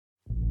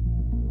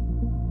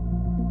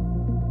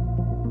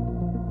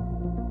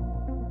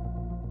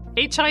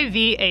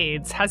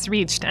HIV/AIDS has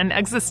reached an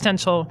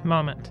existential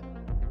moment.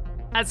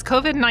 As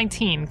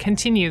COVID-19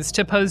 continues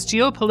to pose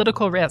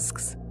geopolitical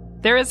risks,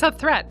 there is a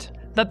threat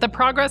that the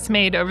progress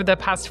made over the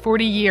past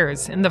 40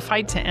 years in the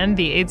fight to end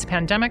the AIDS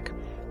pandemic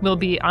will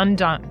be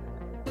undone.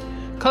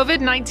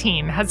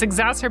 COVID-19 has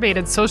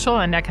exacerbated social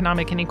and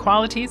economic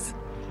inequalities,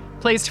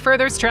 placed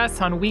further stress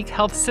on weak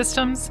health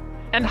systems,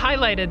 and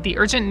highlighted the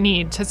urgent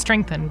need to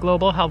strengthen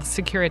global health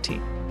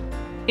security.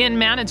 In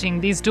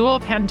managing these dual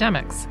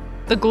pandemics,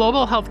 the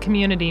global health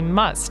community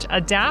must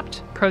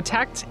adapt,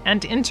 protect,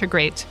 and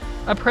integrate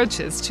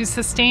approaches to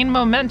sustain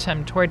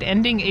momentum toward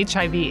ending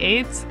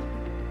HIV/AIDS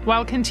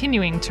while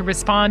continuing to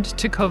respond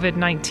to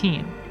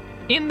COVID-19.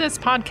 In this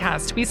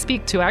podcast, we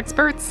speak to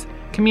experts,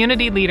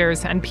 community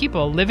leaders, and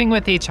people living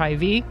with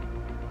HIV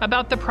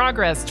about the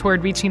progress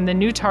toward reaching the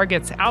new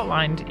targets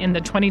outlined in the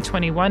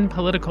 2021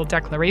 Political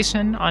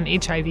Declaration on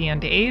HIV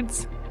and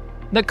AIDS,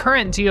 the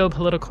current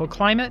geopolitical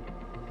climate,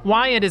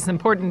 why it is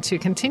important to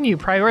continue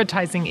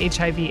prioritizing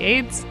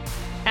HIV/AIDS,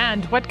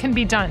 and what can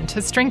be done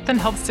to strengthen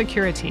health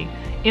security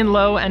in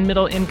low and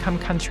middle income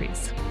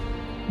countries.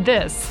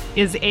 This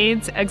is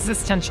AIDS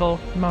Existential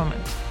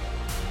Moment.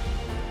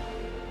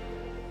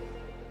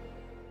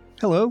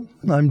 Hello,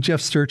 I'm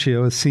Jeff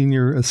Sturchio, a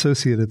Senior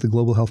Associate at the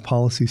Global Health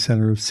Policy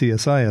Center of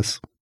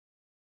CSIS.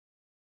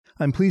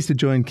 I'm pleased to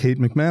join Kate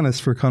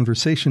McManus for a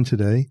conversation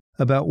today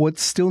about what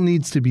still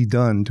needs to be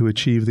done to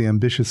achieve the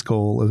ambitious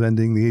goal of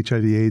ending the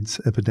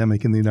HIV/AIDS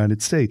epidemic in the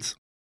United States.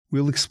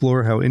 We'll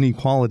explore how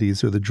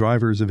inequalities are the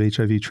drivers of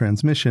HIV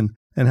transmission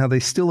and how they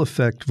still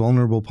affect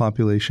vulnerable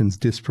populations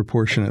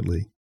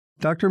disproportionately.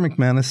 Dr.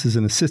 McManus is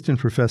an assistant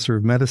professor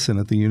of medicine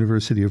at the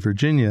University of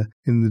Virginia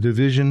in the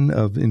Division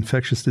of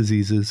Infectious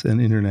Diseases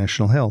and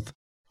International Health.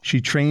 She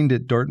trained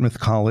at Dartmouth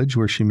College,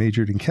 where she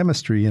majored in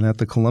chemistry, and at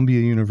the Columbia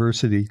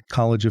University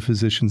College of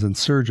Physicians and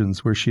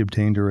Surgeons, where she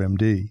obtained her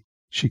MD.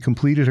 She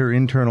completed her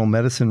internal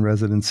medicine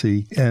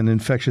residency and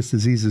infectious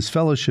diseases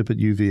fellowship at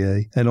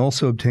UVA and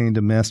also obtained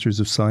a Master's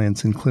of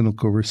Science in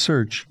Clinical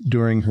Research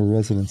during her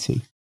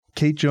residency.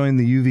 Kate joined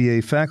the UVA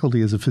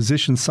faculty as a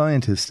physician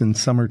scientist in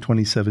summer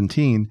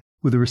 2017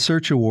 with a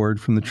research award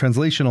from the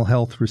Translational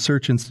Health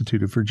Research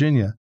Institute of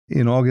Virginia.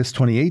 In August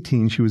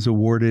 2018, she was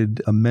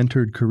awarded a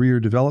Mentored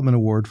Career Development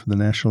Award from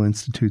the National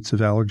Institutes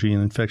of Allergy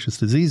and Infectious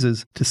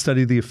Diseases to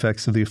study the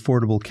effects of the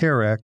Affordable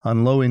Care Act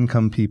on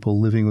low-income people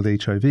living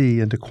with HIV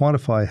and to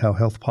quantify how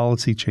health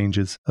policy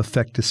changes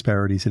affect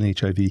disparities in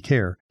HIV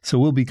care. So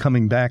we'll be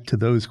coming back to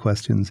those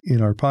questions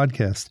in our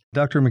podcast.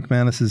 Dr.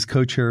 McManus is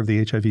co-chair of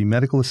the HIV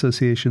Medical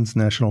Association's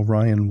National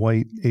Ryan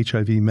White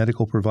HIV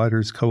Medical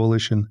Providers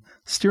Coalition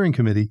Steering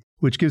Committee,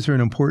 which gives her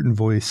an important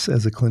voice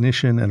as a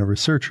clinician and a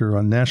researcher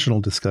on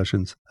national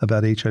discussions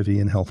about HIV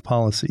and health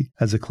policy.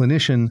 As a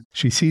clinician,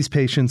 she sees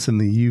patients in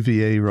the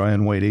UVA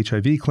Ryan White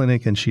HIV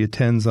clinic, and she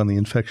attends on the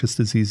infectious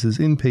diseases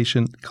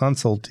inpatient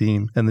consult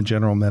team and the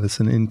general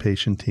medicine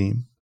inpatient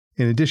team.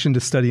 In addition to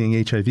studying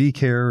HIV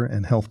care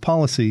and health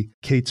policy,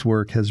 Kate's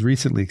work has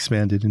recently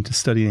expanded into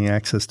studying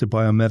access to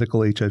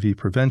biomedical HIV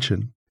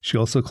prevention. She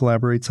also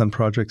collaborates on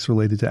projects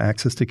related to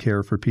access to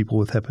care for people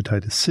with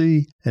hepatitis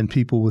C and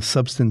people with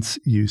substance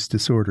use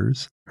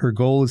disorders. Her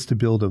goal is to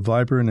build a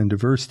vibrant and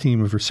diverse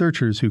team of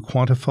researchers who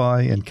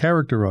quantify and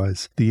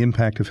characterize the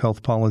impact of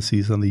health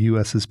policies on the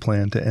U.S.'s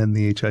plan to end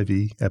the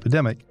HIV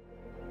epidemic.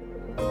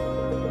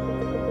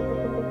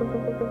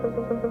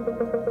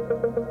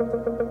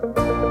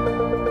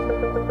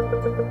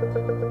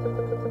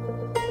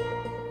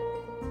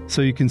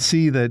 So you can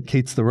see that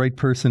Kate's the right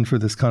person for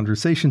this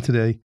conversation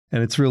today,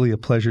 and it's really a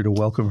pleasure to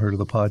welcome her to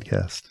the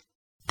podcast.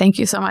 Thank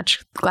you so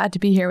much. Glad to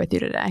be here with you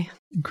today.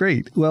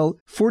 Great. Well,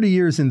 40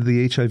 years into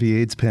the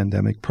HIV/AIDS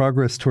pandemic,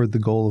 progress toward the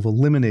goal of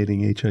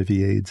eliminating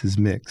HIV/AIDS is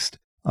mixed.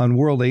 On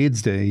World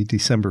AIDS Day,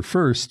 December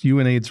 1st,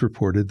 UNAIDS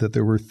reported that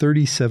there were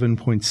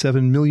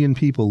 37.7 million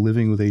people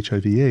living with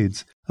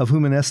HIV/AIDS, of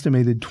whom an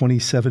estimated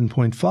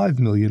 27.5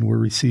 million were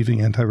receiving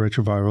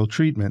antiretroviral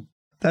treatment.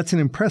 That's an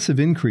impressive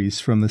increase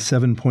from the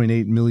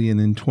 7.8 million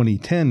in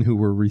 2010 who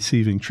were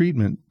receiving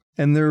treatment.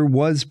 And there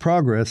was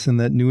progress in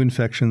that new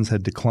infections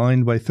had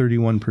declined by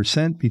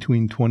 31%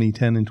 between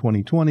 2010 and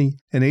 2020,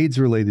 and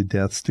AIDS-related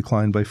deaths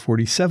declined by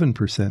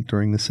 47%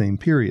 during the same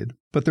period.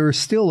 But there are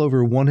still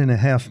over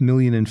 1.5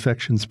 million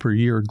infections per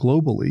year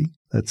globally.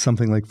 That's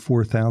something like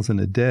 4,000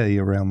 a day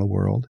around the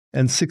world,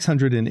 and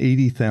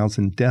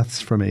 680,000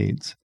 deaths from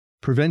AIDS.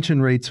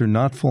 Prevention rates are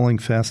not falling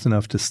fast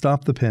enough to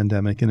stop the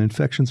pandemic, and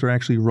infections are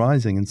actually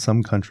rising in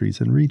some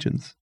countries and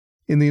regions.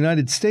 In the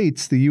United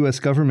States, the U.S.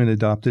 government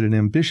adopted an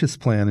ambitious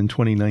plan in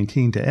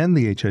 2019 to end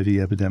the HIV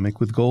epidemic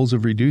with goals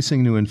of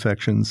reducing new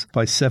infections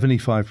by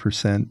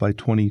 75% by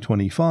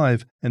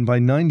 2025 and by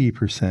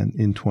 90%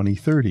 in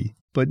 2030.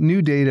 But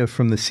new data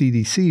from the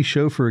CDC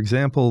show, for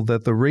example,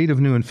 that the rate of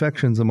new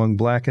infections among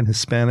Black and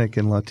Hispanic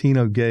and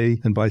Latino, gay,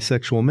 and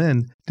bisexual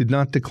men did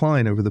not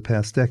decline over the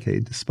past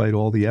decade, despite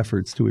all the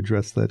efforts to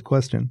address that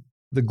question.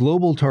 The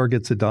global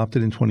targets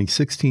adopted in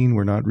 2016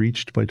 were not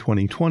reached by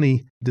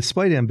 2020,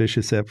 despite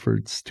ambitious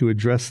efforts to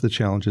address the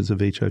challenges of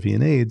HIV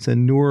and AIDS,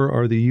 and nor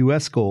are the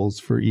U.S. goals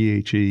for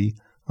EHE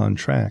on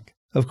track.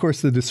 Of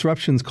course, the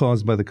disruptions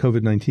caused by the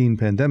COVID-19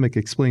 pandemic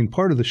explain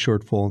part of the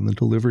shortfall in the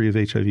delivery of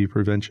HIV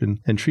prevention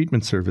and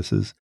treatment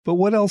services. But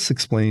what else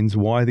explains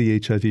why the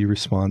HIV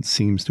response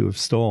seems to have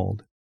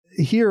stalled?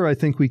 Here, I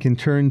think we can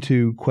turn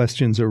to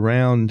questions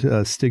around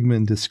stigma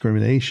and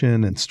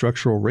discrimination and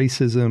structural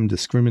racism,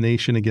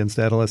 discrimination against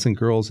adolescent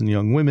girls and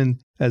young women,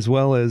 as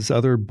well as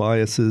other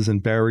biases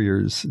and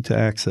barriers to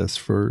access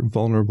for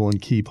vulnerable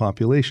and key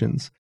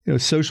populations.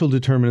 Social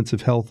determinants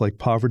of health like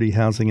poverty,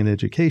 housing, and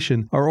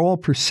education are all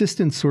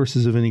persistent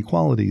sources of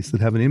inequalities that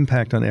have an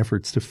impact on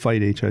efforts to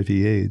fight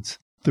HIV/AIDS.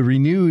 The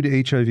renewed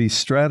HIV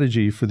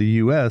strategy for the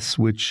U.S.,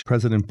 which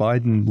President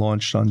Biden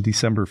launched on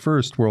December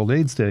 1st, World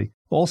AIDS Day,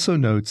 also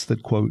notes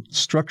that, quote,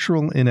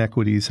 structural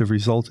inequities have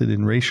resulted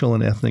in racial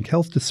and ethnic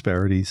health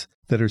disparities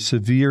that are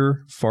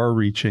severe,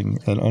 far-reaching,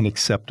 and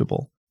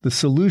unacceptable. The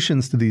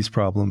solutions to these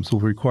problems will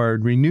require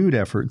renewed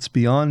efforts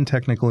beyond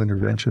technical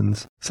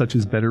interventions, such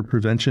as better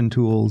prevention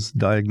tools,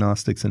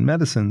 diagnostics, and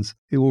medicines.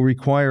 It will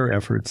require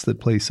efforts that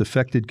place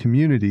affected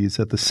communities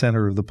at the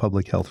center of the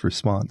public health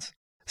response.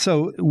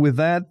 So with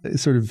that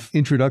sort of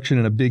introduction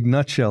in a big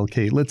nutshell,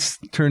 Kate, let's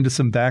turn to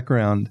some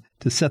background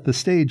to set the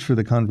stage for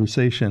the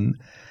conversation.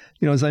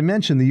 As I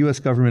mentioned, the U.S.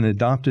 government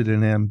adopted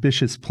an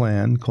ambitious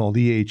plan called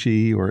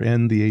EHE, or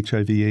End the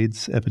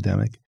HIV/AIDS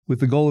Epidemic, with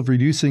the goal of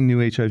reducing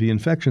new HIV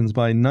infections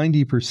by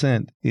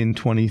 90% in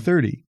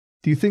 2030.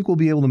 Do you think we'll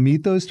be able to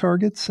meet those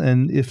targets?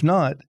 And if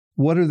not,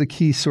 what are the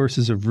key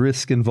sources of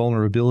risk and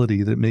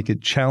vulnerability that make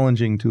it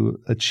challenging to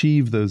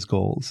achieve those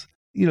goals?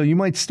 You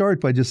might start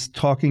by just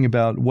talking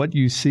about what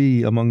you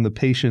see among the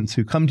patients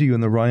who come to you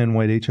in the Ryan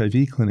White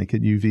HIV clinic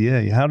at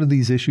UVA. How do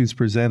these issues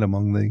present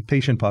among the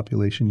patient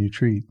population you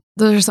treat?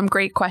 Those are some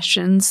great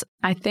questions.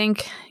 I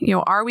think,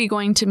 are we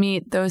going to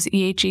meet those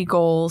EHE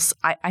goals?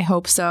 I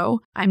hope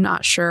so. I'm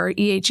not sure.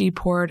 EHE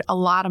poured a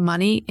lot of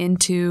money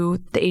into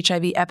the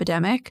HIV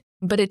epidemic,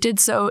 but it did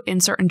so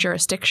in certain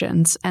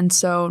jurisdictions. And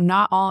so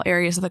not all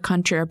areas of the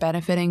country are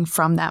benefiting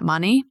from that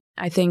money.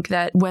 I think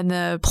that when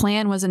the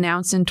plan was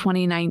announced in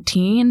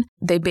 2019,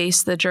 they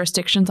based the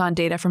jurisdictions on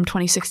data from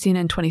 2016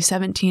 and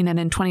 2017, and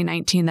in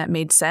 2019 that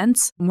made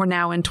sense. We're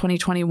now in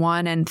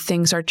 2021 and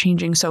things are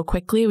changing so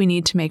quickly. We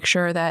need to make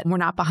sure that we're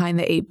not behind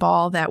the eight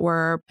ball, that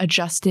we're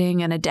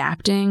adjusting and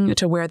adapting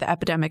to where the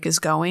epidemic is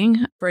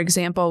going. For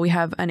example, we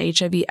have an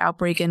HIV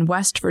outbreak in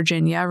West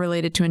Virginia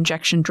related to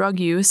injection drug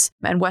use,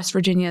 and West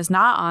Virginia is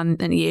not on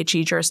an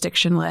EHE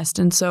jurisdiction list,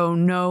 and so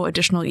no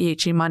additional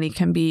EHE money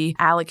can be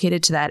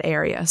allocated to that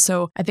area.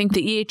 So I think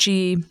the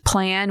EHE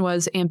plan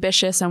was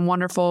ambitious and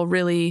wonderful,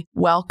 really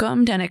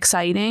welcomed and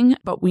exciting,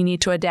 but we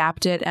need to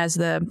adapt it as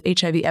the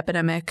HIV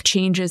epidemic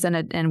changes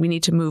and we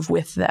need to move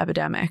with the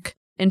epidemic.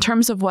 In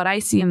terms of what I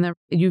see in the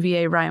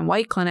UVA Ryan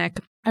White Clinic,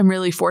 I'm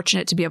really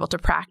fortunate to be able to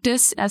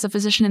practice as a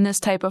physician in this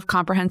type of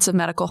comprehensive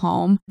medical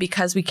home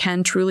because we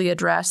can truly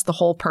address the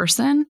whole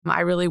person.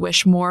 I really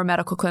wish more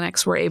medical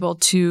clinics were able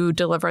to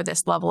deliver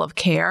this level of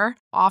care.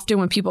 Often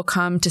when people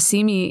come to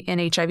see me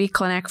in HIV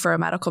clinic for a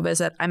medical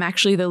visit, I'm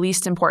actually the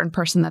least important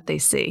person that they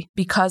see.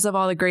 Because of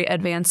all the great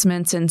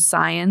advancements in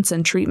science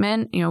and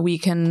treatment, we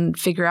can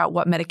figure out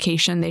what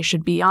medication they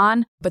should be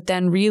on. But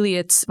then really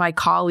it's my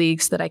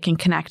colleagues that I can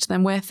connect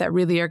them with that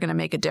really are going to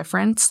make a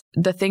difference.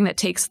 The thing that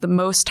takes the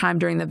most time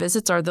during the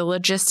visits are the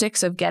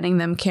logistics of getting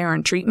them care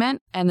and treatment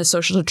and the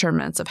social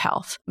determinants of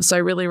health. So I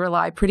really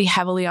rely pretty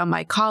heavily on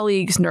my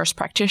colleagues, nurse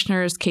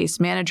practitioners, case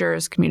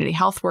managers, community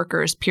health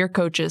workers, peer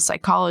coaches,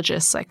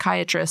 psychologists,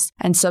 psychiatrists,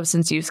 and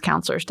substance use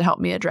counselors to help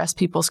me address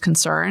people's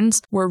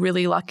concerns. We're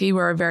really lucky.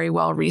 We're a very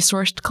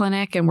well-resourced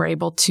clinic, and we're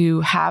able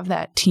to have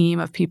that team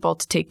of people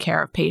to take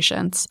care of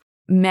patients.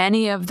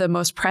 Many of the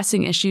most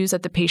pressing issues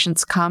that the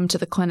patients come to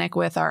the clinic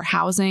with are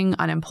housing,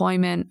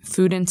 unemployment,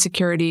 food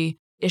insecurity,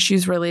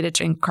 issues related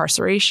to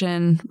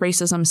incarceration,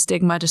 racism,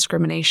 stigma,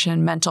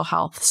 discrimination, mental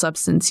health,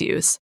 substance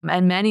use.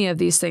 And many of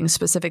these things,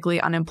 specifically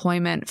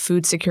unemployment,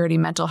 food security,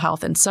 mental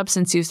health, and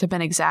substance use, have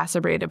been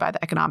exacerbated by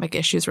the economic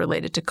issues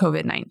related to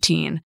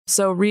COVID-19.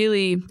 So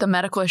really, the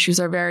medical issues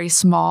are a very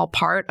small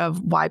part of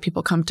why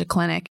people come to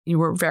clinic.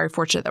 We're very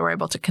fortunate that we're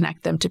able to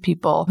connect them to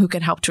people who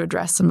can help to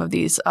address some of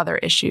these other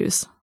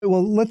issues.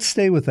 Well, let's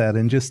stay with that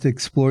and just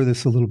explore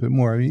this a little bit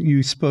more. You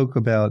used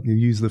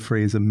the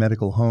phrase a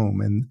medical home,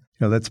 and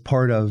that's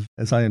part of,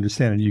 as I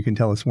understand it, you can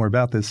tell us more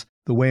about this,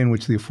 the way in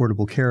which the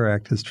Affordable Care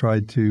Act has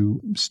tried to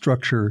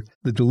structure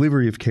the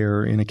delivery of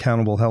care in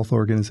accountable health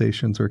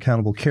organizations or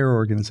accountable care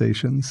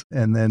organizations.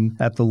 And then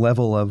at the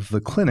level of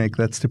the clinic,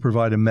 that's to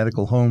provide a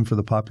medical home for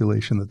the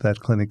population that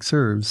clinic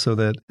serves. So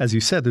that, as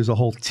you said, there's a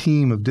whole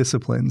team of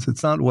disciplines.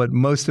 It's not what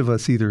most of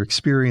us either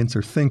experience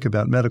or think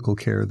about medical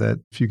care, that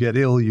if you get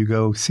ill, you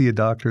go see a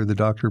doctor, the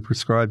doctor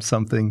prescribes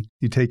something,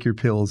 you take your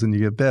pills and you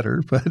get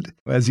better. But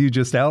as you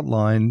just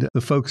outlined, the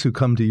folks who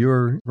come to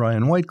your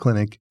Ryan White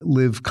Clinic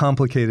live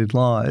complicated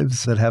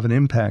lives that have an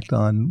impact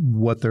on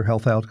what their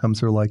health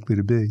outcomes are likely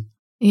to be.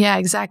 Yeah,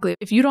 exactly.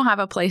 If you don't have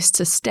a place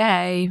to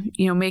stay,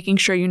 making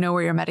sure you know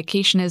where your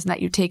medication is and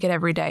that you take it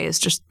every day is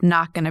just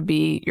not going to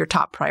be your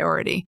top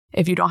priority.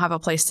 if you don't have a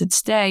place to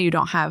stay, you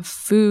don't have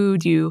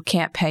food, you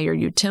can't pay your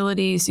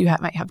utilities, you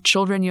might have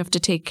children you have to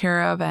take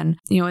care of. And,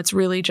 it's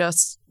really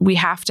just, we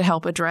have to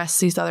help address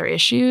these other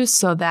issues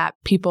so that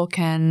people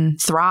can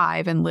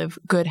thrive and live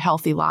good,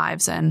 healthy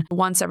lives. And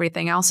once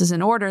everything else is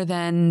in order,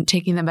 then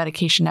taking the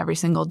medication every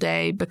single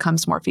day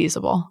becomes more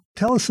feasible.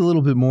 Tell us a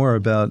little bit more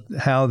about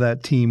how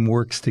that team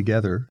works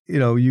together.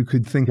 You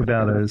could think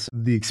about it as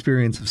the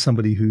experience of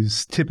somebody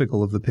who's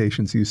typical of the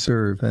patients you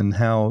serve and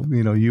how,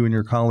 you and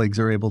your colleagues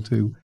are able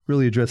to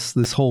really address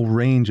this whole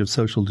range of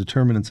social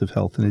determinants of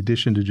health in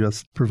addition to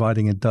just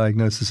providing a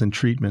diagnosis and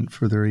treatment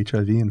for their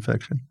HIV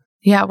infection.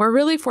 Yeah, we're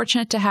really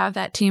fortunate to have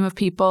that team of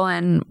people,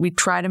 and we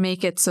try to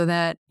make it so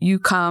that you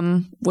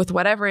come with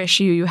whatever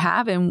issue you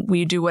have, and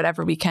we do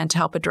whatever we can to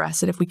help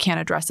address it. If we can't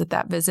address it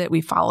that visit,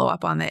 we follow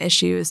up on the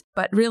issues.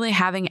 But really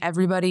having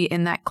everybody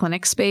in that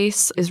clinic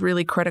space is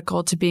really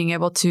critical to being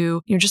able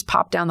to just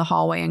pop down the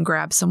hallway and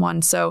grab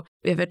someone. So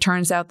if it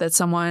turns out that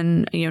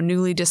someone,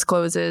 newly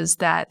discloses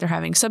that they're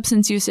having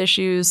substance use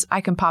issues, I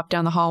can pop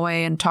down the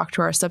hallway and talk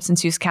to our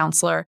substance use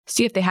counselor,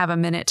 see if they have a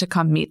minute to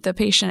come meet the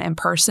patient in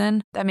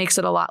person. That makes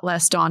it a lot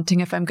less daunting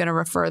if I'm going to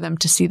refer them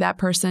to see that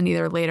person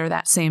either later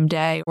that same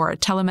day or a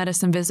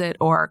telemedicine visit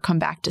or come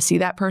back to see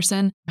that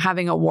person.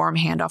 Having a warm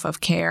handoff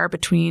of care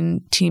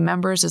between team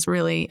members is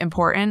really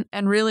important,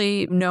 and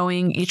really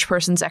knowing each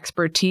person's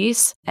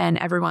expertise and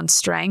everyone's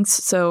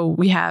strengths. So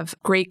we have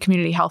great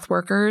community health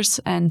workers,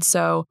 and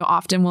so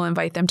often we'll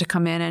invite them to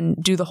come in and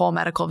do the whole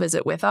medical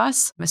visit with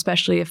us,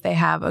 especially if they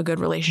have a good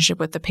relationship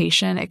with the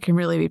patient. It can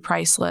really be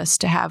priceless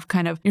to have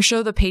you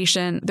show the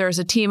patient, there's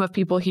a team of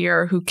people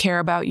here who care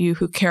about you,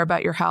 who care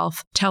about your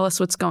health. Tell us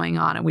what's going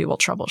on and we will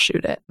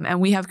troubleshoot it. And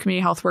we have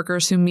community health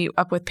workers who meet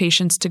up with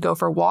patients to go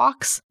for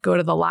walks, go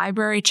to the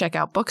library, check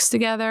out books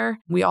together.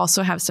 We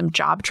also have some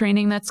job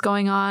training that's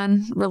going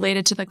on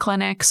related to the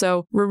clinic.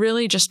 So we're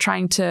really just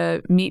trying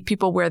to meet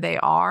people where they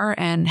are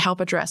and help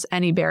address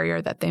any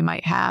barrier that they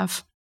might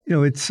have.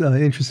 It's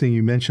interesting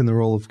you mentioned the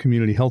role of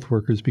community health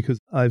workers because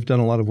I've done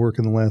a lot of work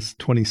in the last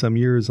 20-some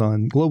years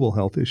on global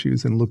health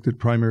issues and looked at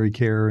primary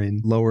care in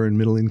lower and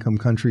middle income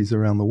countries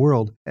around the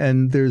world.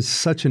 And there's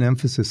such an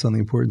emphasis on the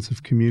importance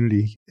of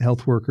community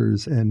health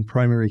workers and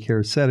primary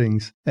care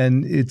settings.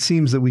 And it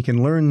seems that we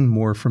can learn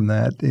more from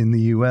that in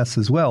the U.S.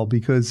 as well,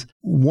 because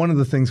one of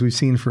the things we've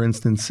seen, for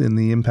instance, in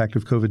the impact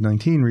of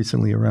COVID-19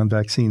 recently around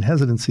vaccine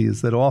hesitancy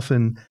is that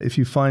often if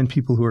you find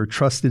people who are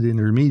trusted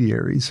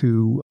intermediaries,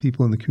 who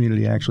people in the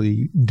community actually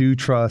do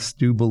trust,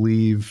 do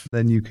believe,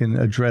 then you can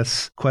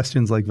address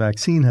questions like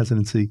vaccine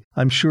hesitancy.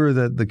 I'm sure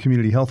that the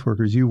community health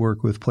workers you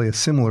work with play a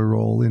similar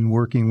role in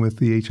working with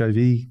the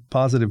HIV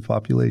positive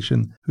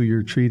population who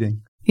you're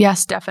treating.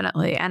 Yes,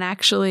 definitely. And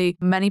actually,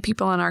 many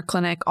people in our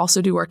clinic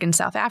also do work in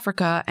South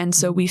Africa. And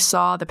so we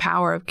saw the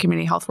power of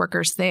community health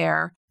workers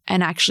there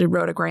and actually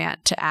wrote a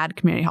grant to add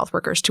community health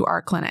workers to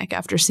our clinic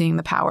after seeing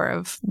the power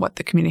of what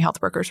the community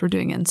health workers were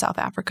doing in South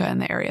Africa in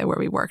the area where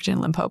we worked in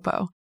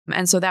Limpopo.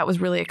 And so that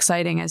was really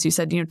exciting, as you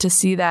said, to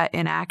see that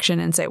in action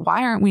and say,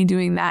 why aren't we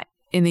doing that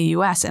in the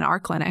U.S. in our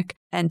clinic?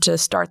 And to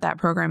start that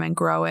program and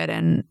grow it.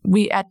 And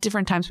we, at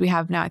different times, we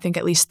have now, I think,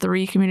 at least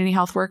 3 community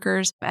health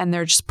workers, and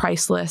they're just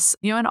priceless.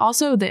 And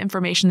also the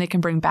information they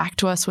can bring back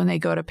to us when they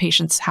go to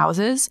patients'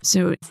 houses.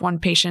 So if one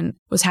patient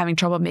was having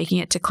trouble making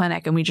it to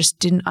clinic and we just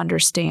didn't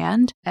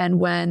understand, and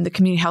when the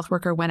community health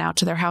worker went out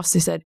to their house, they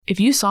said, if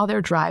you saw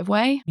their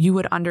driveway, you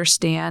would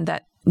understand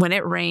that when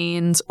it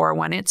rains or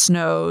when it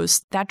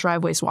snows, that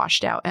driveway's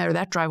washed out or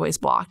that driveway's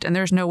blocked and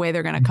there's no way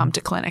they're going to come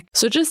to clinic.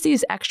 So just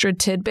these extra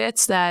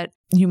tidbits that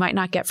you might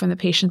not get from the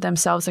patient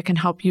themselves that can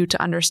help you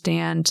to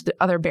understand the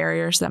other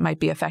barriers that might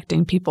be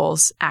affecting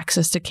people's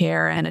access to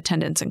care and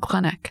attendance in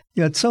clinic.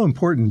 Yeah, it's so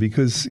important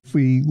because if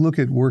we look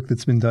at work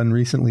that's been done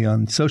recently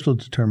on social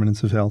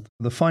determinants of health,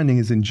 the finding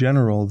is in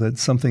general that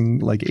something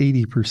like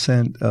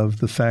 80% of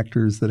the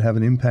factors that have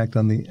an impact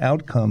on the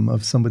outcome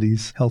of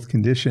somebody's health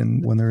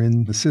condition when they're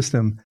in the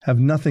system have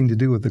nothing to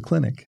do with the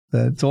clinic.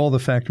 That's all the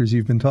factors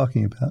you've been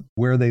talking about,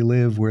 where they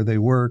live, where they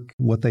work,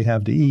 what they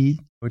have to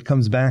eat. It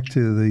comes back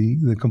to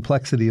the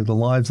complexity of the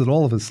lives that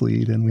all of us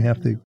lead, and we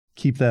have to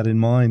keep that in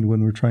mind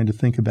when we're trying to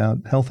think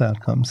about health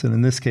outcomes. And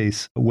in this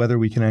case, whether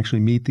we can actually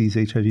meet these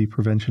HIV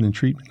prevention and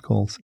treatment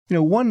goals.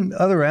 One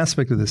other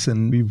aspect of this,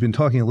 and we've been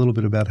talking a little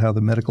bit about how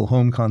the medical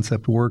home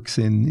concept works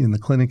in the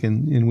clinic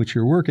in which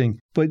you're working.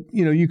 But,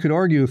 you could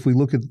argue if we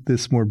look at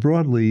this more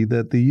broadly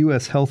that the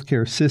U.S.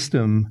 healthcare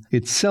system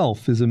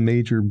itself is a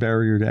major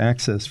barrier to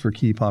access for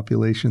key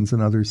populations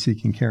and others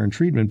seeking care and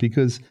treatment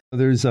because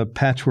there's a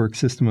patchwork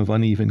system of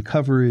uneven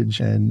coverage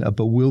and a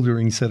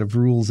bewildering set of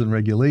rules and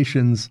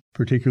regulations,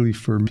 particularly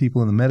for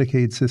people in the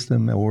Medicaid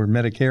system or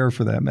Medicare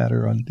for that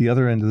matter on the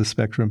other end of the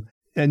spectrum.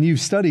 And you've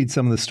studied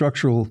some of the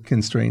structural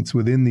constraints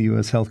within the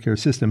U.S. healthcare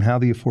system, how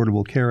the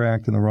Affordable Care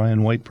Act and the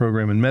Ryan White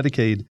program and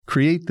Medicaid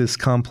create this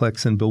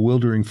complex and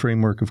bewildering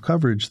framework of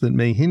coverage that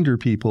may hinder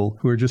people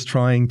who are just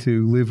trying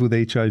to live with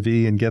HIV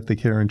and get the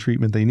care and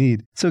treatment they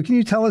need. So can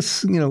you tell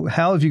us,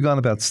 how have you gone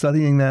about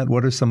studying that?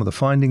 What are some of the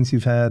findings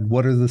you've had?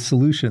 What are the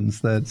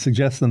solutions that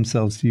suggest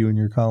themselves to you and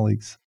your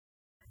colleagues?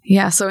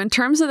 Yeah, so in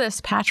terms of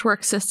this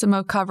patchwork system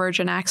of coverage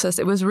and access,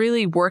 it was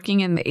really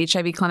working in the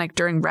HIV clinic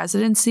during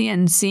residency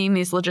and seeing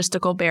these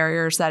logistical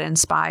barriers that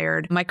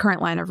inspired my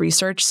current line of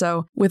research.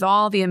 So with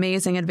all the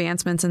amazing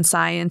advancements in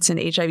science and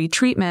HIV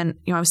treatment,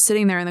 I was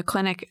sitting there in the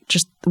clinic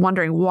just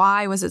wondering,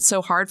 why was it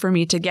so hard for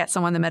me to get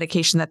someone the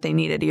medication that they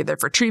needed, either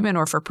for treatment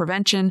or for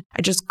prevention?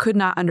 I just could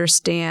not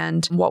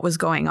understand what was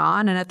going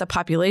on. And at the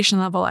population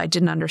level, I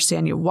didn't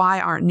understand why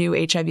aren't new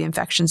HIV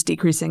infections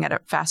decreasing at a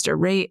faster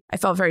rate? I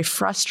felt very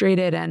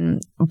frustrated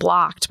and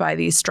blocked by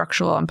these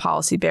structural and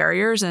policy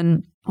barriers.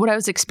 And what I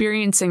was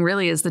experiencing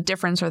really is the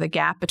difference or the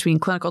gap between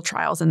clinical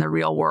trials and the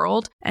real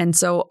world. And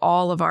so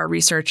all of our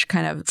research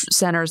kind of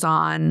centers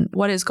on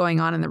what is going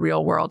on in the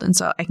real world. And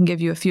so I can give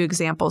you a few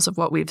examples of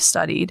what we've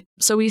studied.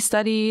 So we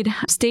studied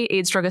state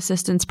AIDS drug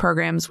assistance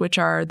programs, which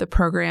are the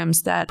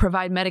programs that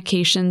provide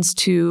medications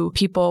to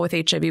people with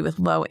HIV with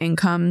low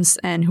incomes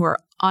and who are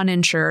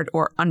uninsured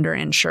or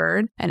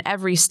underinsured. And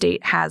every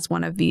state has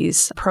one of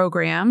these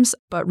programs,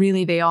 but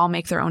really they all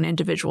make their own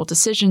individual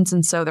decisions.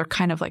 And so they're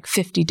kind of like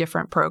 50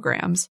 different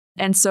programs.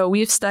 And so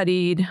we've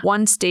studied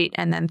one state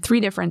and then 3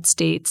 different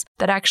states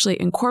that actually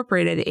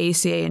incorporated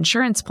ACA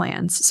insurance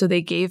plans. So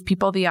they gave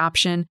people the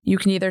option, you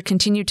can either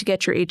continue to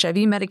get your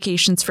HIV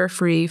medications for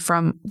free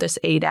from this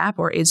ADAP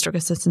or AIDS Drug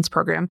Assistance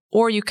Program,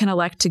 or you can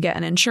elect to get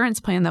an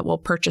insurance plan that will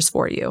purchase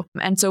for you.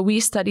 And so we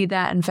studied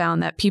that and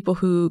found that people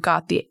who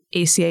got the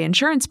ACA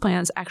insurance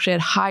plans actually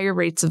had higher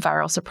rates of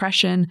viral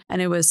suppression,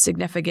 and it was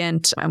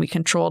significant. And we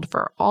controlled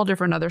for all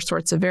different other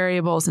sorts of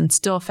variables and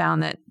still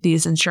found that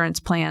these insurance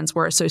plans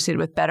were associated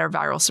with better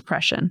viral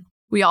suppression.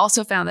 We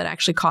also found that it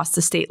actually cost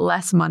the state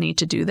less money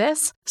to do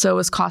this. So it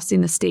was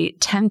costing the state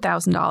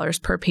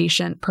 $10,000 per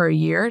patient per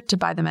year to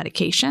buy the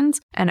medications,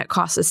 and it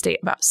cost the state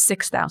about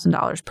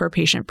 $6,000 per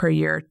patient per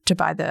year to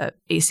buy the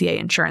ACA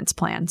insurance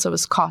plan. So it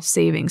was cost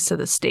savings to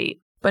the state.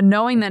 But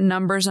knowing that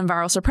numbers and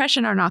viral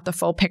suppression are not the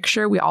full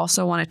picture, we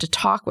also wanted to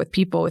talk with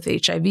people with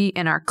HIV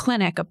in our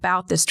clinic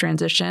about this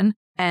transition.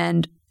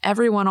 And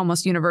everyone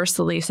almost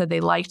universally said they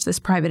liked this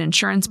private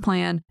insurance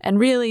plan. And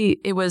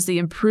really, it was the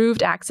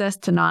improved access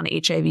to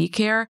non-HIV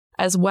care,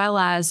 as well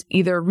as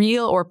either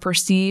real or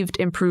perceived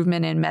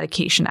improvement in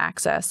medication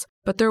access.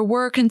 But there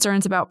were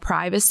concerns about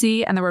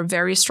privacy, and there were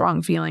very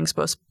strong feelings,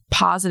 both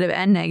positive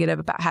and negative,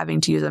 about having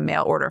to use a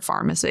mail order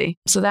pharmacy.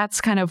 So that's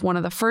kind of one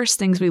of the first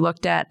things we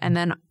looked at. And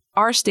then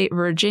our state,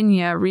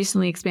 Virginia,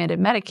 recently expanded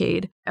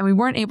Medicaid, and we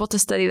weren't able to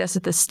study this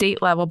at the state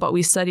level, but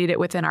we studied it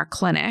within our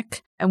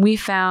clinic. And we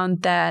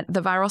found that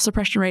the viral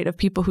suppression rate of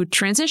people who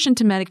transitioned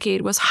to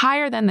Medicaid was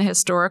higher than the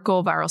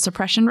historical viral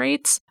suppression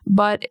rates,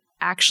 but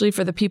actually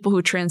for the people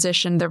who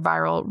transitioned, their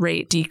viral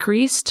rate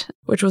decreased,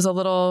 which was a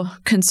little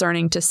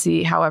concerning to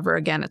see. However,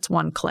 again, it's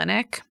one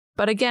clinic.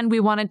 But again, we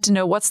wanted to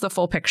know what's the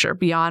full picture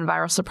beyond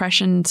viral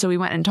suppression. So we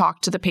went and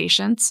talked to the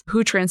patients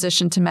who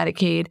transitioned to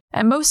Medicaid.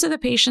 And most of the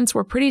patients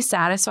were pretty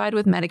satisfied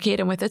with Medicaid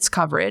and with its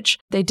coverage.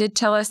 They did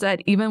tell us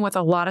that even with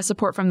a lot of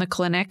support from the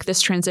clinic,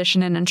 this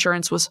transition in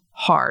insurance was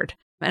hard.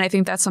 And I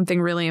think that's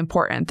something really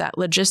important, that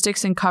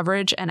logistics and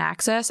coverage and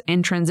access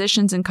and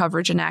transitions in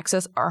coverage and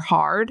access are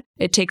hard.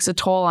 It takes a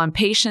toll on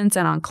patients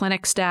and on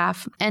clinic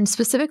staff. And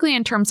specifically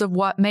in terms of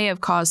what may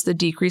have caused the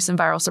decrease in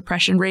viral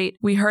suppression rate,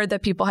 we heard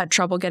that people had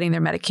trouble getting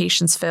their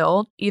medications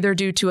filled, either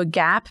due to a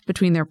gap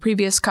between their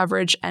previous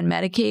coverage and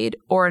Medicaid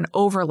or an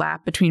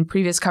overlap between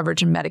previous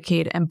coverage and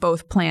Medicaid and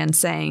both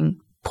plans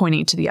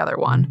pointing to the other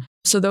one.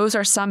 So those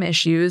are some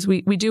issues.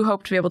 We do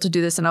hope to be able to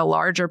do this in a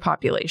larger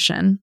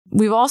population.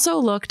 We've also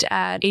looked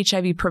at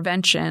HIV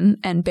prevention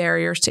and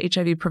barriers to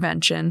HIV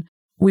prevention.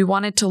 We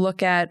wanted to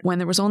look at when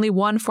there was only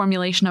one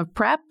formulation of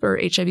PrEP or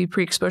HIV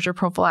pre-exposure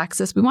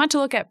prophylaxis, we wanted to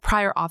look at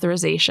prior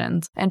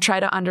authorizations and try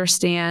to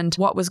understand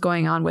what was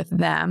going on with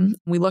them.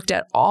 We looked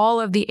at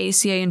all of the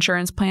ACA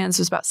insurance plans.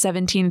 There's about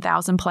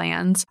 17,000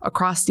 plans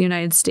across the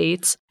United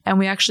States. And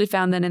we actually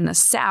found that in the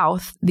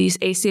South, these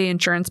ACA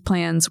insurance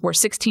plans were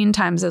 16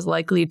 times as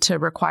likely to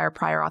require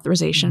prior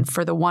authorization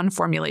for the one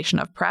formulation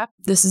of PrEP.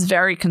 This is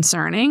very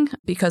concerning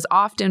because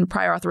often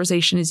prior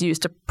authorization is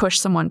used to push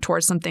someone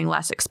towards something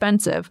less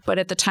expensive. But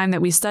at the time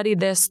that we studied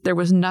this, there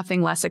was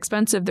nothing less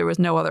expensive. There was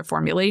no other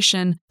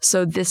formulation.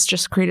 So this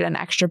just created an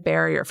extra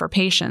barrier for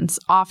patients.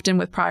 Often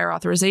with prior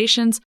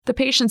authorizations, the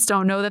patients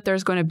don't know that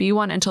there's going to be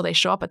one until they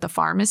show up at the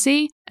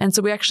pharmacy. And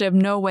so we actually have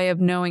no way of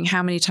knowing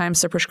how many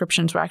times their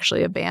prescriptions were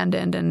actually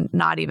abandoned and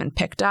not even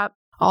picked up.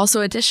 Also,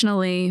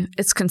 additionally,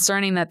 it's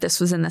concerning that this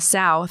was in the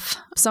South.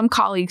 Some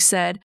colleagues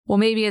said, well,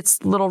 maybe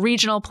it's little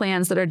regional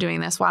plans that are doing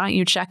this. Why don't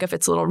you check if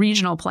it's little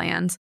regional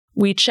plans?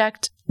 We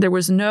checked. There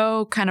was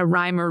no kind of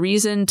rhyme or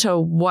reason to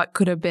what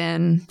could have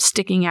been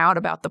sticking out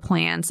about the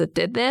plans that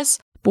did this.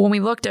 But when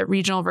we looked at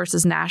regional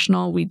versus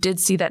national, we did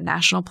see that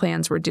national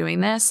plans were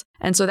doing this.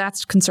 And so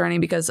that's concerning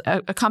because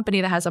a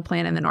company that has a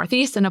plan in the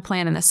Northeast and a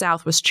plan in the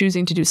South was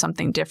choosing to do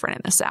something different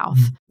in the South.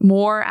 Mm-hmm.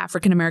 More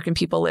African-American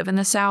people live in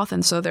the South,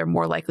 and so they're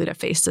more likely to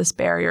face this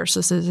barrier. So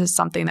this is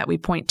something that we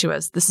point to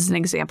as this is an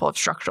example of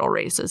structural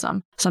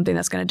racism, something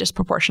that's going to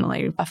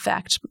disproportionately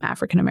affect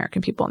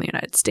African-American people in the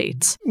United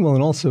States. Well,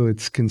 and also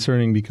it's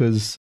concerning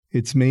because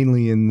it's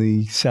mainly in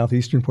the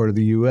southeastern part of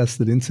the U.S.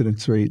 that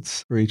incidence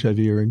rates for HIV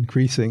are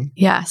increasing.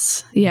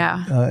 Yes.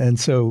 Yeah. And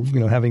so,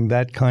 having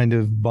that kind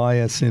of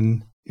bias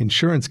in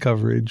insurance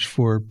coverage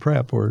for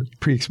PrEP or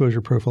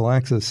pre-exposure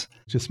prophylaxis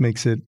just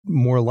makes it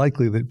more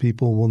likely that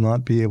people will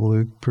not be able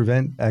to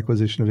prevent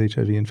acquisition of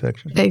HIV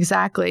infection.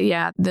 Exactly.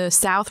 Yeah. The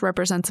South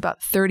represents about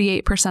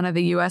 38% of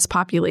the U.S.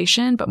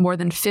 population, but more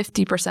than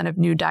 50% of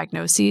new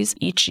diagnoses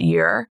each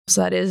year.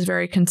 So that is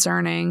very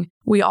concerning.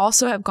 We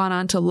also have gone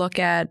on to look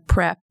at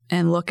PrEP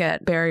and look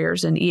at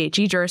barriers in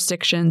EHE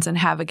jurisdictions and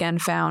have again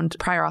found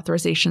prior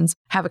authorizations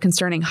have a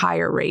concerning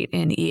higher rate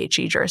in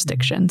EHE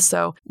jurisdictions.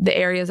 So the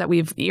areas that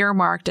we've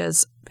earmarked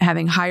as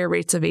having higher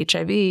rates of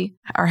HIV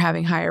are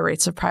having higher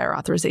rates of prior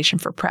authorization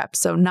for PrEP.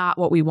 So not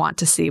what we want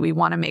to see. We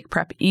want to make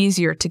PrEP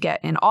easier to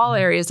get in all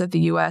areas of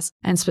the U.S.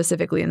 and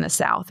specifically in the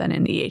South and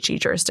in EHE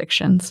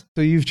jurisdictions.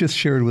 So you've just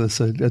shared with us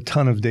a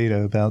ton of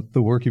data about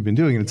the work you've been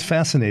doing. And it's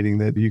fascinating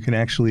that you can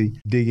actually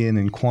dig in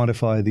and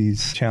quantify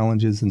these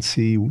challenges and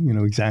see,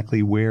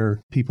 exactly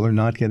where people are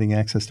not getting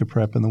access to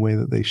PrEP in the way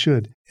that they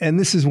should. And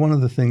this is one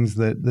of the things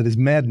that is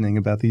maddening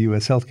about the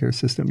U.S. healthcare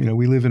system.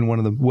 We live in one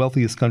of the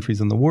wealthiest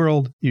countries in the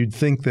world. You'd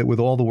think that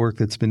with all the work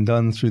that's been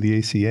done through the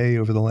ACA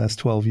over the last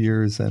 12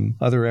 years and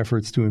other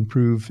efforts to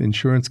improve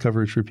insurance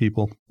coverage for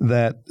people,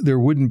 that there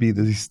wouldn't be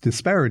these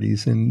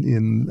disparities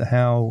in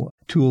how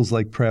tools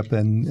like PrEP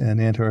and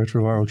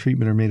antiretroviral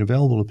treatment are made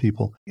available to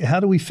people.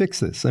 How do we fix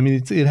this? I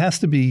mean, it has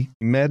to be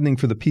maddening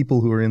for the people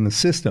who are in the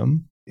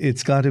system.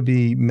 It's got to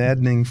be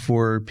maddening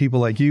for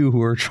people like you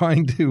who are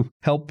trying to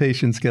help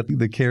patients get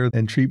the care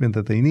and treatment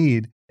that they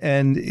need.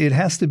 And it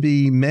has to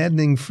be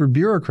maddening for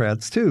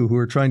bureaucrats, too, who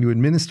are trying to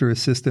administer a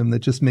system that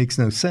just makes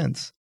no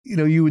sense.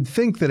 You would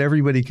think that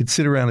everybody could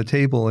sit around a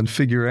table and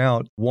figure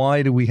out,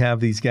 why do we have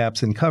these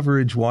gaps in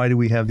coverage? Why do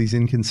we have these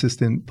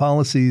inconsistent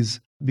policies?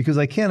 Because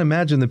I can't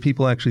imagine that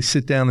people actually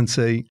sit down and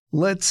say,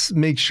 let's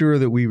make sure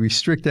that we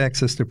restrict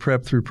access to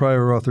PrEP through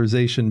prior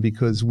authorization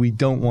because we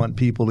don't want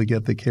people to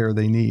get the care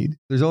they need.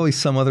 There's always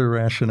some other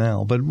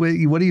rationale. But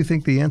what do you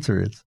think the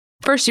answer is?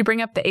 First, you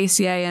bring up the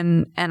ACA,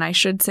 and I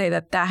should say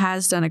that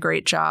has done a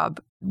great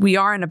job. We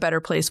are in a better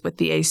place with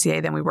the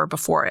ACA than we were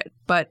before it,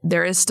 but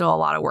there is still a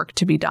lot of work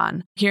to be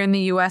done. Here in the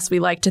U.S., we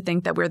like to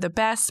think that we're the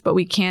best, but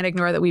we can't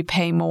ignore that we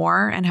pay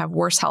more and have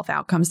worse health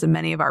outcomes than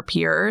many of our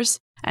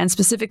peers. And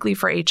specifically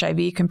for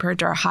HIV, compared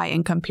to our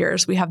high-income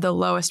peers, we have the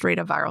lowest rate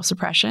of viral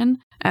suppression.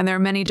 And there are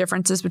many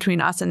differences between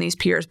us and these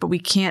peers, but we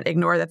can't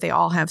ignore that they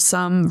all have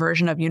some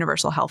version of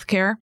universal health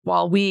care.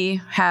 While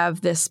we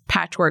have this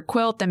patchwork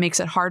quilt that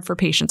makes it hard for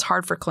patients,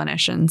 hard for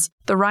clinicians,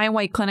 the Ryan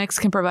White clinics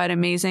can provide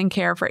amazing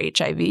care for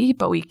HIV,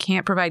 but we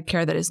can't provide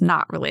care that is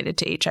not related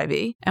to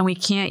HIV. And we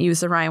can't use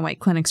the Ryan White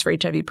clinics for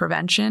HIV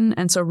prevention.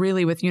 And so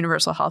really with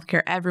universal health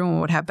care, everyone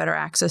would have better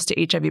access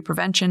to HIV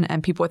prevention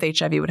and people with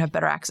HIV would have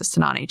better access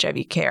to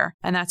non-HIV care.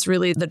 And that's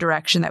really the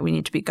direction that we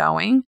need to be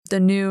going. The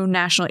new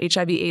National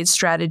HIV/AIDS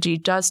strategy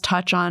does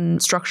touch on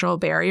structural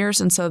barriers.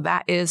 And so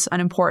that is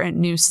an important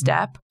new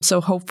step.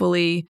 So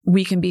hopefully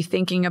we can be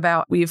thinking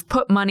about, we've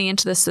put money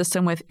into the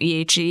system with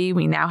EHE.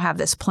 We now have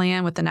this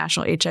plan with the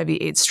National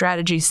HIV/AIDS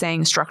strategy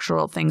saying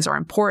structural things are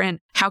important.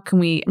 How can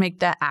we make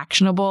that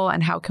actionable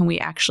and how can we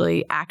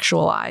actually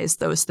actualize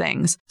those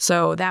things?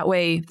 So that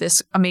way,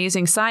 this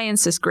amazing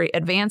science, this great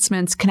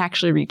advancements can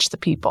actually reach the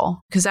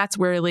people. Because that's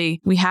where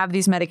really we have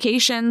these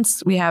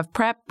medications, we have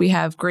PrEP, we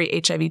have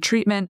great HIV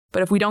treatment.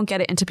 But if we don't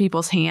get it into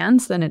people's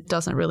hands, then it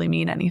doesn't really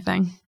mean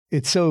anything.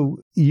 It's so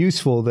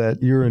useful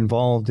that you're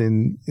involved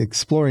in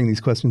exploring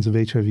these questions of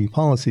HIV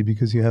policy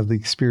because you have the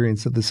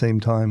experience at the same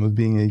time of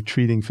being a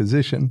treating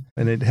physician.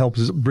 And it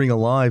helps bring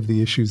alive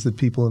the issues that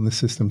people in the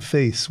system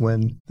face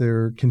when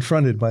they're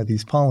confronted by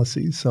these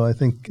policies. So I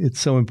think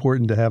it's so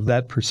important to have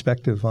that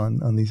perspective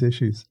on these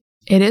issues.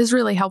 It is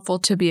really helpful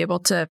to be able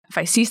to, if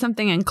I see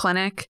something in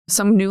clinic,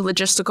 some new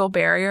logistical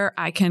barrier,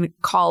 I can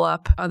call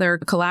up other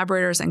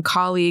collaborators and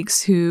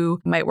colleagues who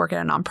might work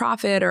at a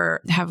nonprofit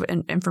or have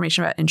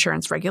information about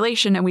insurance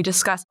regulation. And we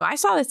discuss, I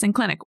saw this in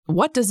clinic.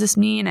 What does this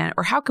mean?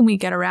 Or how can we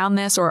get around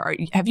this? Or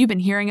have you been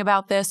hearing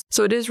about this?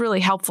 So it is really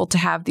helpful to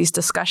have these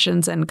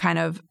discussions and kind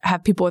of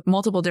have people with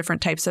multiple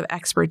different types of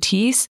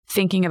expertise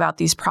thinking about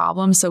these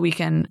problems so we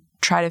can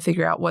try to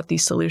figure out what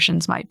these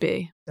solutions might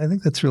be. I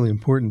think that's really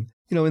important.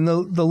 In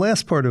the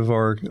last part of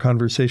our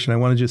conversation, I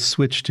want to just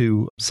switch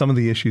to some of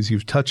the issues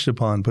you've touched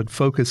upon, but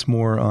focus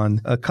more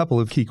on a couple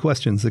of key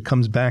questions that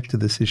comes back to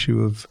this issue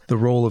of the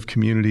role of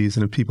communities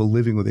and of people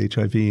living with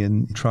HIV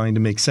and trying to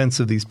make sense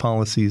of these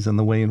policies and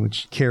the way in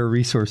which care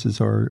resources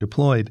are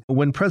deployed.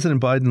 When President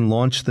Biden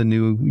launched the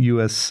new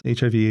US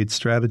HIV/AIDS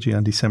strategy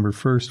on December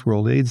 1st,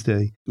 World AIDS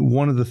Day,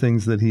 one of the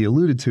things that he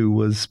alluded to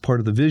was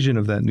part of the vision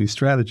of that new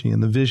strategy.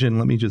 And the vision,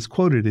 let me just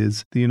quote it,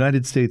 is the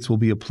United States will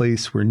be a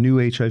place where new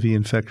HIV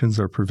infections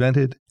are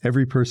prevented,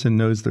 every person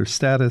knows their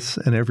status,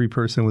 and every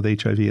person with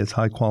HIV has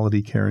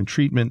high-quality care and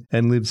treatment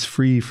and lives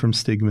free from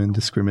stigma and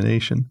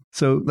discrimination.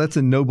 So that's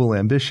a noble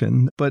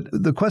ambition. But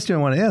the question I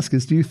want to ask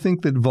is, do you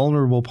think that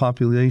vulnerable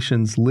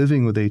populations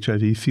living with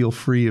HIV feel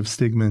free of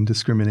stigma and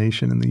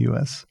discrimination in the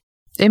U.S.?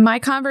 In my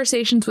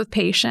conversations with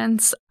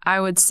patients, I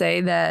would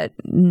say that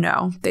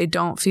no, they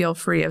don't feel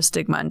free of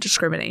stigma and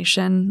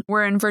discrimination.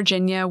 We're in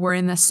Virginia, we're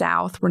in the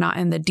South, we're not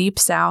in the deep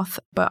South,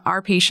 but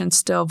our patients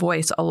still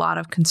voice a lot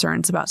of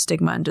concerns about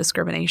stigma and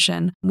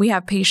discrimination. We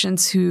have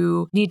patients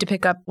who need to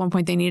pick up, one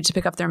point they needed to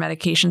pick up their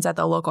medications at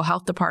the local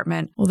health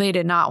department. Well, they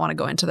did not want to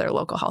go into their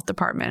local health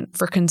department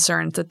for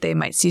concerns that they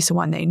might see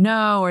someone they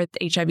know or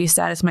the HIV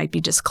status might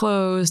be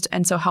disclosed.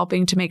 And so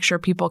helping to make sure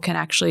people can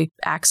actually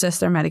access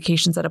their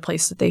medications at a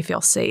place that they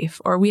feel safe.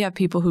 Or we have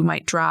people who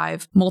might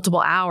drive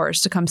multiple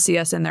hours to come see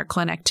us in their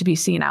clinic to be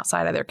seen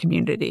outside of their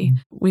community.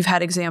 We've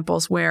had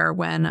examples where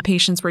when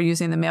patients were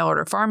using the mail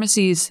order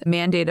pharmacies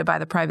mandated by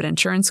the private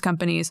insurance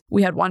companies,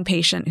 we had one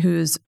patient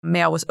whose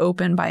mail was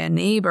opened by a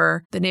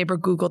neighbor. The neighbor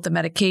Googled the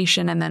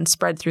medication and then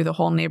spread through the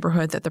whole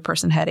neighborhood that the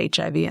person had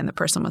HIV and the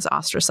person was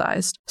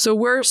ostracized. So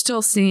we're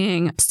still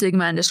seeing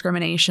stigma and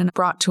discrimination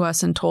brought to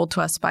us and told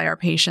to us by our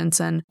patients.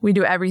 And we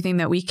do everything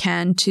that we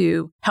can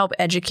to help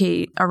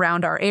educate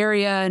around our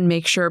area and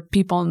make sure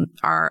people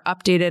are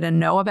updated and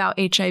know about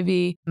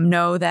HIV,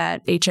 know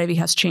that HIV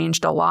has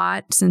changed a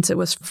lot since it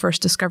was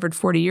first discovered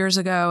 40 years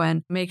ago,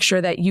 and make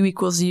sure that U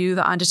equals U,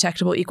 the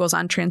undetectable equals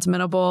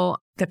untransmittable,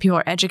 that people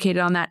are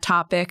educated on that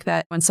topic,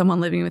 that when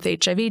someone living with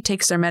HIV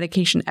takes their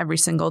medication every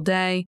single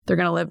day, they're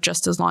going to live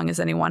just as long as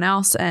anyone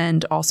else,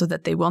 and also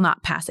that they will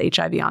not pass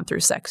HIV on through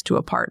sex to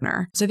a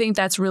partner. So I think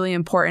that's really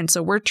important.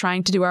 So we're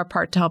trying to do our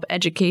part to help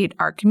educate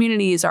our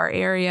communities, our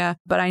area,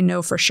 but I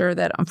know for sure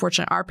that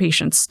unfortunately our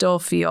patients still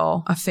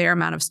feel a fair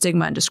amount of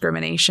stigma and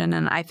discrimination,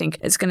 and I think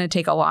it's going to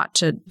take a lot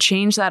to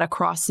change that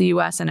across the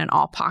U.S. and in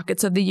all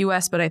pockets of the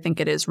U.S., but I think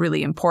it is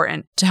really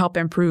important to help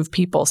improve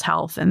people's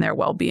health and their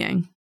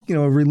well-being.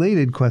 A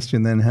related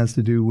question then has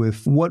to do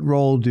with what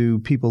role do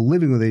people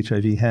living with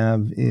HIV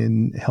have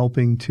in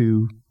helping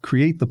to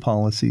create the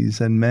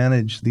policies and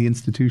manage the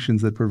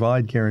institutions that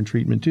provide care and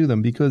treatment to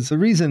them? Because the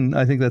reason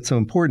I think that's so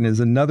important is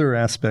another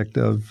aspect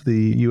of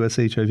the U.S.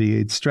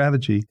 HIV/AIDS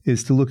strategy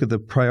is to look at the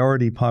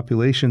priority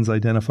populations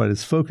identified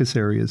as focus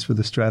areas for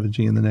the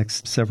strategy in the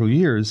next several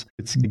years.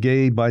 It's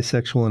gay,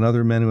 bisexual, and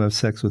other men who have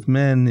sex with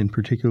men, in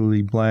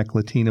particularly Black,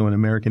 Latino, and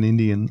American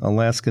Indian,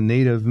 Alaska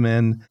Native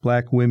men,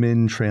 Black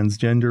women,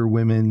 transgender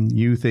women,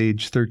 youth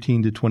age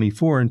 13 to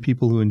 24, and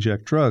people who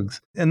inject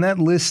drugs. And that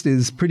list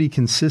is pretty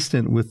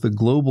consistent with the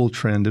global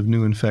trend of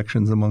new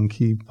infections among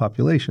key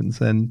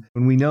populations. And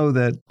when we know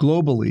that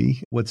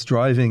globally, what's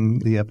driving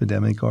the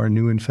epidemic are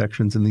new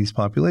infections in these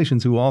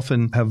populations who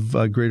often have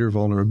greater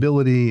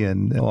vulnerability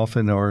and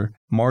often are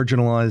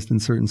marginalized in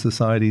certain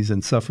societies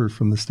and suffer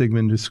from the stigma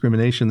and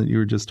discrimination that you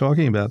were just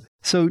talking about.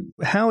 So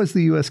how is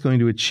the U.S. going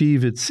to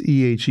achieve its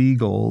EHE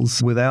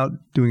goals without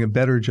doing a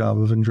better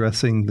job of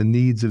addressing the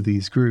needs of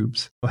these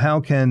groups? How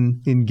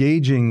can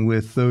engaging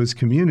with those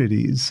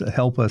communities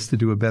help us to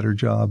do a better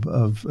job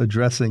of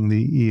addressing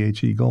the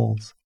EHE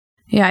goals?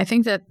 Yeah, I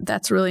think that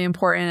that's really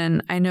important.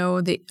 And I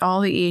know that all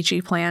the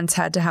EHE plans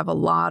had to have a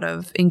lot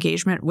of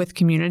engagement with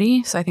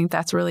community. So I think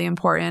that's really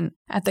important.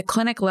 At the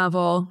clinic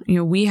level,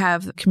 we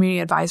have community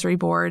advisory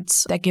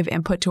boards that give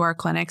input to our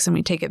clinics, and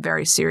we take it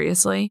very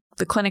seriously.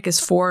 The clinic is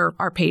for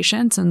our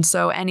patients, and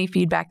so any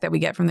feedback that we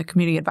get from the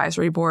community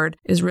advisory board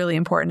is really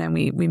important, and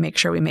we make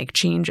sure we make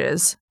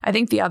changes. I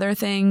think the other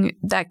thing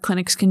that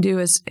clinics can do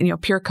is,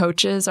 peer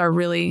coaches are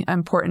really an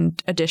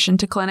important addition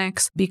to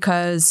clinics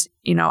because,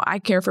 I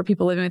care for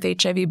people living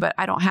with HIV, but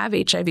I don't have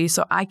HIV,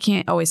 so I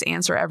can't always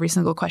answer every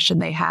single question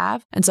they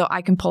have. And so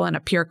I can pull in a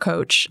peer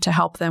coach to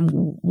help them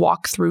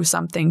walk through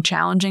something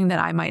challenging that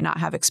I might not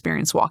have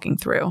experience walking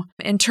through.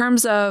 In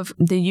terms of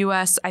the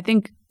U.S., I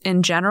think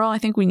in general, I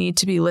think we need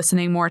to be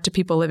listening more to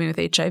people living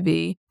with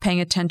HIV, paying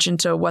attention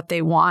to what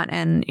they want.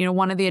 And,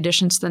 one of the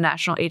additions to the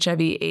National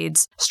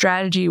HIV/AIDS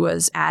strategy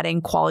was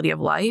adding quality of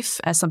life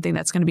as something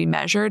that's going to be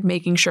measured,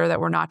 making sure that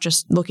we're not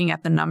just looking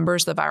at the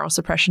numbers, the viral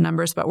suppression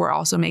numbers, but we're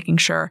also making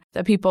sure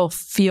that people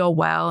feel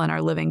well and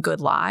are living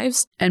good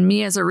lives. And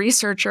me as a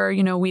researcher,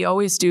 we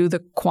always do the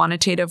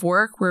quantitative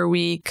work where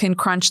we can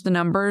crunch the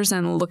numbers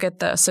and look at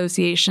the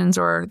associations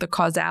or the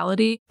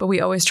causality, but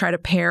we always try to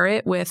pair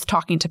it with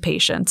talking to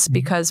patients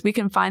because we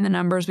can find the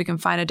numbers, we can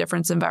find a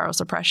difference in viral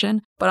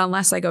suppression, but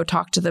unless I go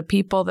talk to the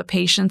people, the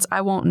patients, I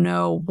won't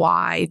know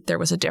why there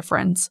was a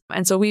difference.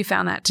 And so we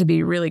found that to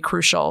be really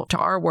crucial to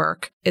our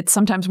work. It's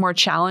sometimes more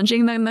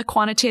challenging than the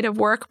quantitative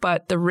work,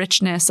 but the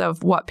richness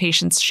of what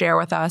patients share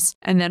with us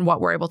and then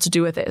what we're able to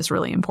do with it is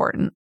really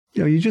important.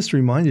 You just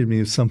reminded me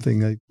of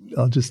something.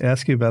 I'll just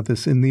ask you about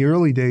this. In the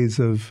early days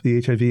of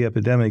the HIV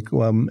epidemic,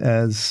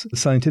 as the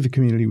scientific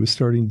community was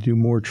starting to do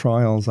more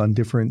trials on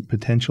different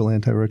potential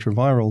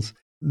antiretrovirals,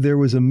 there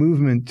was a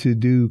movement to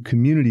do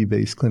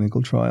community-based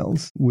clinical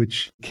trials,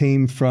 which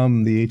came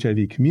from the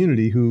HIV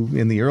community, who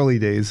in the early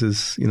days,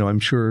 as I'm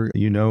sure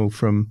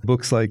from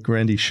books like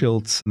Randy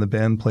Schiltz and The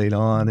Band Played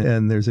On,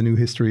 and there's a new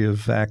history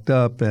of ACT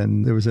UP,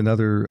 and there was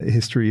another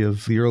history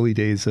of the early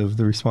days of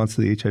the response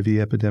to the HIV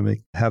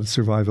epidemic, Have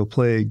Survival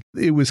Plague.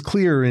 It was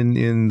clear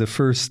in the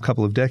first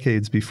couple of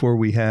decades before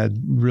we had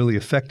really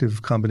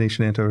effective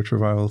combination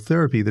antiretroviral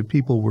therapy that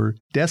people were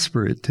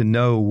desperate to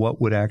know what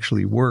would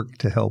actually work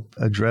to help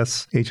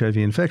address HIV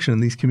infection.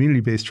 And these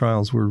community-based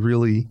trials were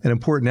really an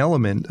important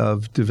element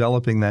of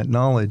developing that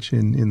knowledge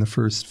in the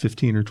first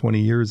 15 or 20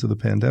 years of the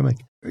pandemic.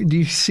 Do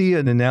you see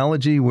an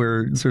analogy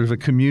where sort of a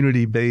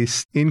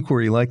community-based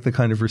inquiry, like the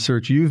kind of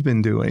research you've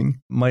been doing,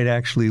 might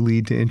actually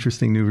lead to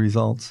interesting new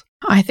results?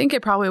 I think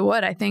it probably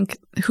would. I think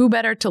who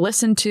better to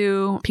listen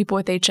to? People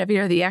with HIV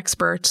are the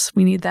experts.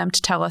 We need them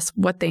to tell us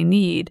what they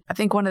need. I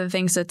think one of the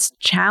things that's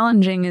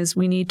challenging is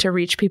we need to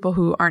reach people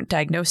who aren't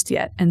diagnosed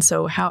yet. And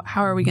so how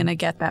are we going to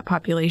get that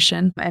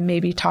population? And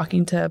maybe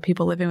talking to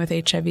people living with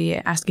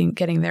HIV,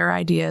 getting their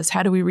ideas.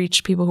 How do we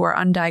reach people who are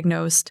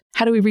undiagnosed?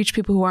 How do we reach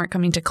people who aren't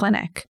coming to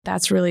clinic?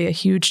 That's really a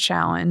huge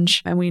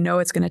challenge. And we know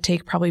it's going to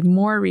take probably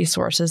more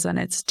resources than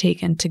it's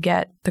taken to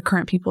get the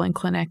current people in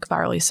clinic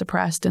virally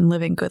suppressed and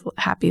living good,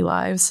 happy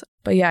lives.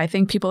 But yeah, I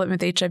think people living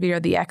with HIV are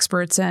the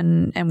experts,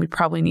 and we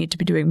probably need to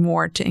be doing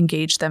more to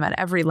engage them at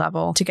every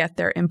level to get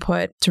their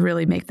input to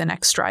really make the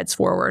next strides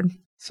forward.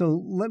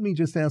 So let me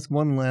just ask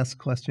one last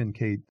question,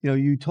 Kate.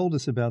 You told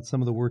us about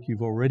some of the work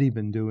you've already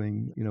been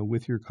doing,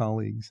 with your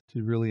colleagues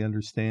to really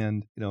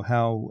understand,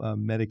 how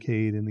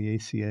Medicaid and the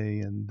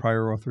ACA and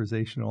prior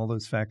authorization, all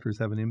those factors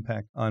have an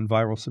impact on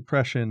viral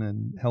suppression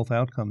and health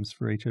outcomes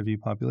for HIV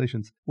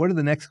populations. What are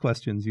the next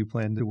questions you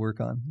plan to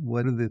work on?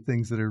 What are the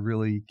things that are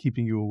really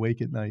keeping you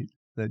awake at night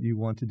that you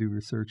want to do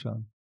research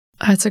on?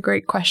 That's a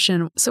great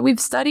question. So we've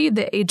studied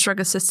the AIDS drug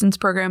assistance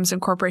program's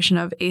incorporation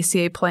of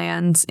ACA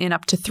plans in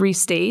up to 3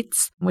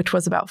 states, which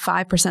was about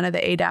 5% of the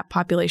ADAP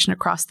population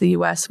across the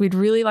U.S. We'd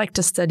really like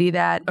to study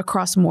that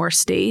across more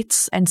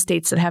states and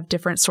states that have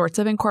different sorts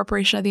of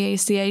incorporation of the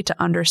ACA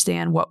to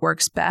understand what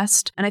works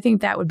best. And I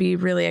think that would be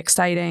really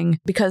exciting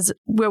because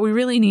what we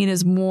really need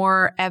is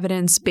more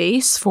evidence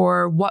base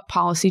for what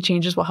policy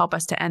changes will help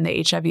us to end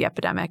the HIV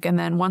epidemic. And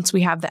then once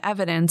we have the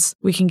evidence,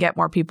 we can get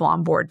more people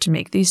on board to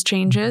make these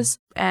changes.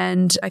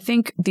 And I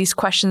think these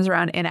questions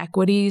around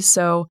inequities,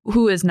 so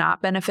who is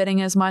not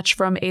benefiting as much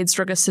from AIDS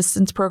drug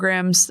assistance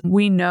programs?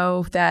 We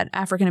know that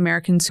African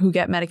Americans who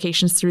get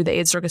medications through the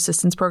AIDS drug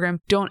assistance program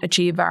don't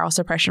achieve viral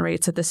suppression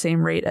rates at the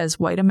same rate as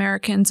white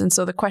Americans. And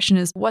so the question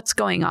is, what's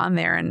going on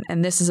there?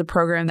 And this is a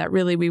program that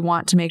really we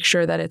want to make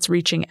sure that it's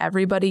reaching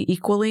everybody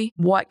equally.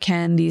 What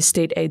can these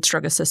state AIDS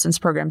drug assistance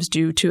programs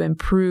do to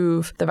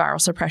improve the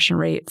viral suppression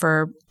rate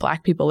for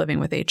Black people living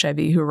with HIV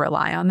who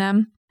rely on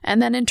them? And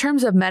then in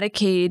terms of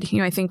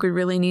Medicaid, I think we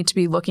really need to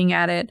be looking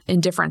at it in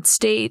different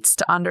states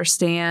to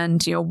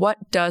understand, what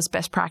does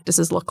best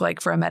practices look like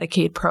for a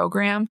Medicaid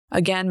program?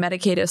 Again,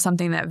 Medicaid is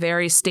something that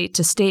varies state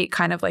to state,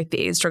 kind of like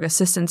the AIDS drug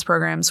assistance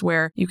programs,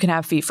 where you can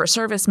have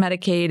fee-for-service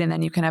Medicaid and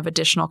then you can have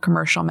additional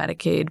commercial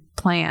Medicaid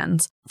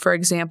plans. For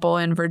example,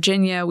 in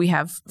Virginia, we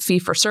have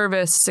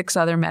fee-for-service, 6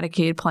 other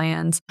Medicaid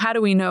plans. How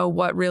do we know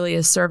what really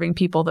is serving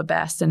people the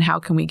best and how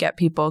can we get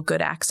people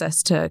good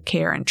access to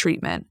care and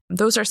treatment?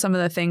 Those are some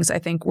of the things I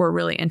think we're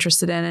really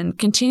interested in and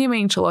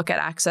continuing to look at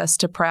access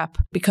to PrEP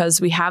because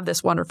we have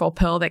this wonderful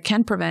pill that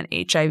can prevent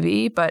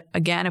HIV. But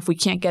again, if we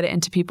can't get it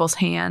into people's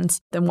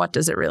hands, then what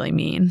does it really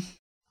mean?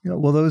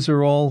 Well, those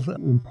are all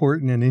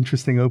important and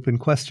interesting open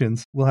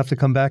questions. We'll have to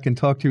come back and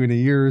talk to you in a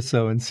year or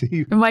so and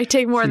see. It might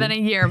take more than a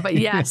year, but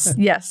yes.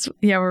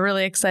 Yeah, we're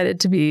really excited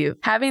to be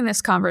having this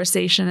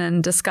conversation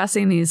and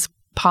discussing these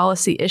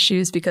policy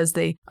issues because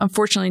they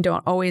unfortunately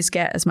don't always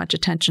get as much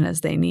attention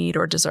as they need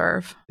or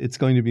deserve. It's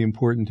going to be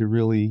important to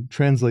really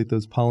translate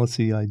those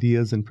policy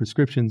ideas and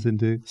prescriptions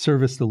into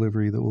service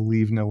delivery that will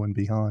leave no one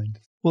behind.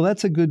 Well,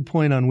 that's a good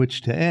point on which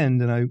to end.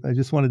 And I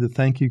just wanted to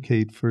thank you,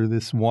 Kate, for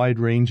this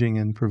wide-ranging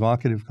and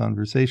provocative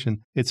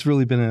conversation. It's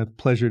really been a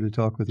pleasure to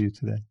talk with you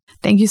today.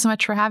 Thank you so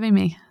much for having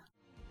me.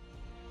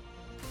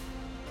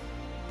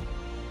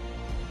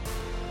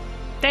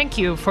 Thank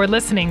you for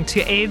listening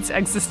to AIDS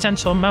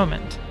Existential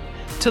Moment.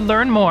 To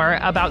learn more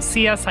about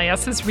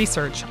CSIS's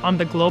research on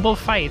the global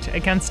fight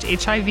against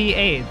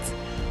HIV/AIDS,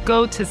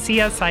 go to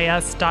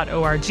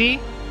csis.org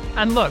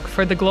and look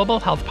for the Global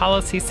Health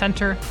Policy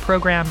Center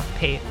program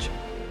page.